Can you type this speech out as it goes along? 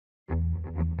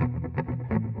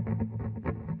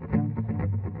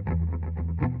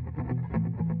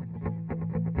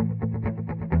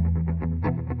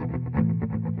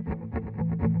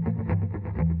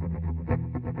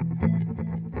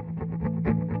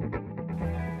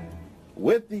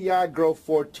With the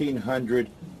iGrow1400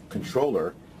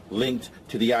 controller linked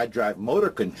to the iDrive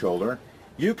motor controller,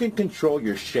 you can control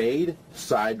your shade,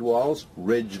 sidewalls,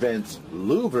 ridge vents,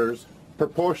 louvers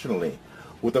proportionally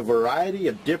with a variety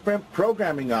of different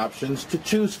programming options to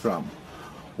choose from.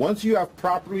 Once you have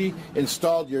properly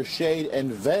installed your shade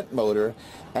and vent motor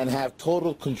and have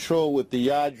total control with the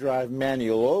iDrive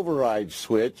manual override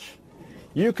switch,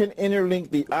 you can interlink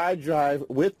the iDrive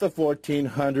with the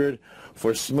 1400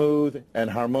 for smooth and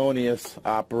harmonious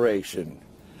operation.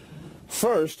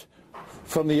 First,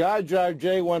 from the iDrive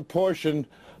J1 portion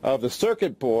of the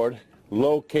circuit board,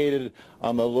 located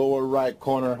on the lower right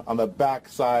corner on the back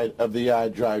side of the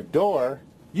iDrive door,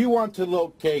 you want to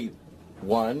locate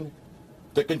 1.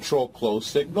 The control close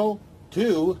signal,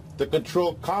 2. The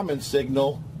control common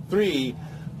signal, 3.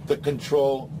 The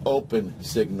control open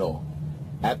signal.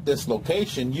 At this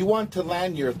location, you want to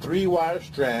land your 3-wire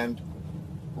strand,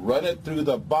 run it through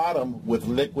the bottom with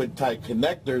liquid tight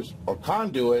connectors or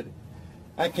conduit,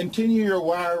 and continue your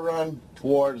wire run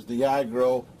towards the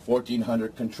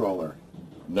iGrow1400 controller.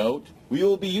 Note, we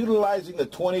will be utilizing the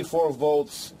 24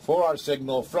 volts for our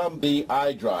signal from the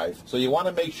iDrive, so you want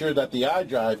to make sure that the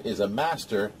iDrive is a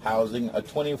master housing a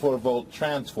 24 volt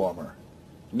transformer.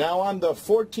 Now on the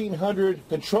 1400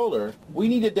 controller, we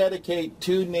need to dedicate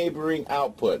 2 neighboring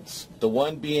outputs, the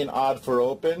one being odd for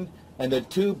open and the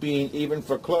 2 being even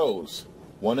for close,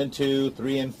 1 and 2,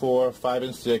 3 and 4, 5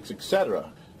 and 6,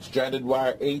 etc. Stranded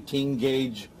wire 18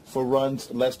 gauge for runs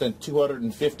less than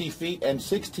 250 feet and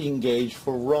 16 gauge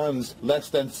for runs less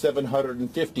than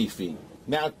 750 feet.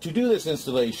 Now, to do this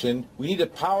installation, we need to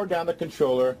power down the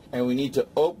controller and we need to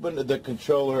open the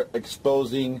controller,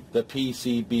 exposing the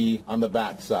PCB on the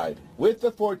back side. With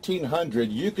the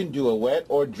 1400, you can do a wet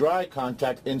or dry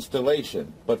contact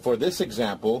installation, but for this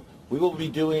example, we will be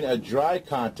doing a dry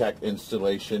contact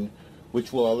installation,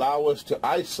 which will allow us to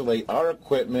isolate our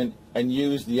equipment and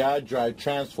use the iDrive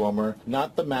transformer,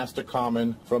 not the master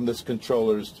common from this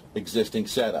controller's existing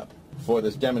setup. For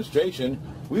this demonstration,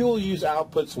 we will use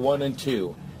outputs 1 and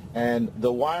 2, and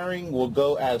the wiring will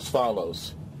go as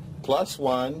follows.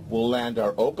 +1 will land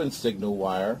our open signal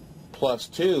wire,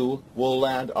 +2 will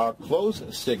land our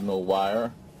closed signal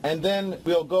wire, and then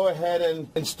we'll go ahead and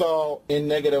install in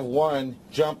 -1,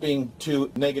 jumping to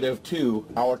 -2,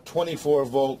 our 24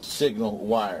 volt signal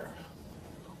wire.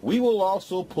 We will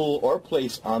also pull or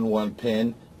place on one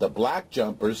pin the black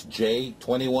jumpers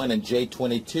J21 and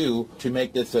J22 to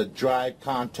make this a dry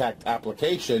contact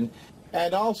application,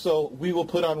 and also we will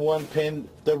put on one pin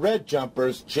the red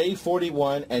jumpers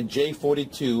J41 and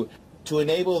J42 to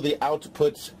enable the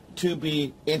outputs to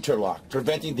be interlocked,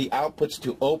 preventing the outputs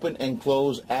to open and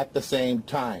close at the same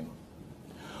time.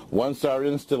 Once our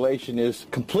installation is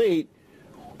complete,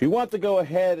 we want to go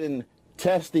ahead and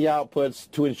test the outputs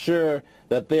to ensure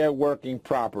that they are working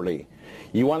properly.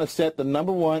 You want to set the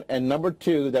number 1 and number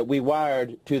 2 that we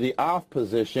wired to the off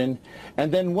position,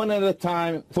 and then one at a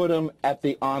time put them at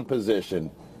the on position.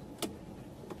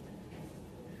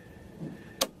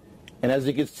 And as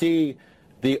you can see,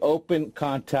 the open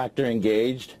contactor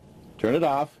engaged. Turn it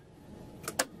off.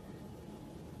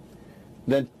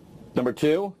 Then number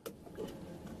 2,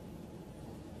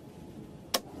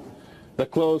 the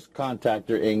closed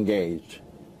contactor engaged.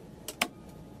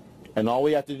 And all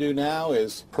we have to do now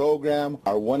is program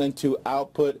our 1 and 2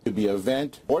 output to be a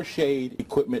vent or shade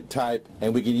equipment type,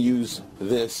 and we can use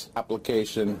this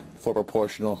application for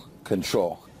proportional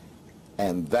control.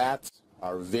 And that's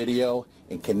our video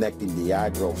in connecting the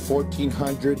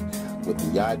iGrow1400 with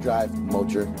the iDrive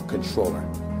motor controller.